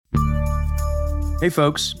Hey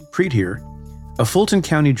folks, Preet here. A Fulton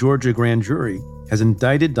County, Georgia grand jury has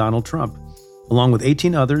indicted Donald Trump, along with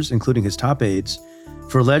 18 others, including his top aides,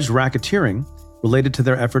 for alleged racketeering related to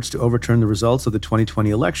their efforts to overturn the results of the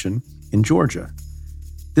 2020 election in Georgia.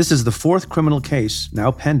 This is the fourth criminal case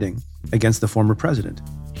now pending against the former president.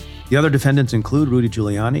 The other defendants include Rudy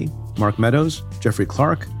Giuliani, Mark Meadows, Jeffrey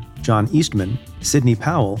Clark, John Eastman, Sidney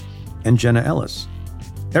Powell, and Jenna Ellis.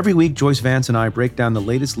 Every week, Joyce Vance and I break down the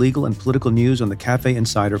latest legal and political news on the Cafe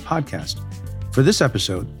Insider podcast. For this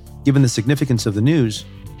episode, given the significance of the news,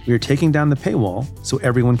 we are taking down the paywall so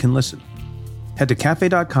everyone can listen. Head to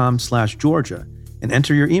cafe.com/Georgia and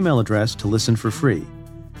enter your email address to listen for free.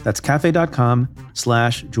 That's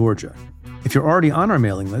cafe.com/Georgia. If you're already on our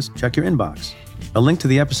mailing list, check your inbox. A link to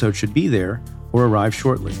the episode should be there or arrive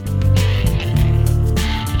shortly.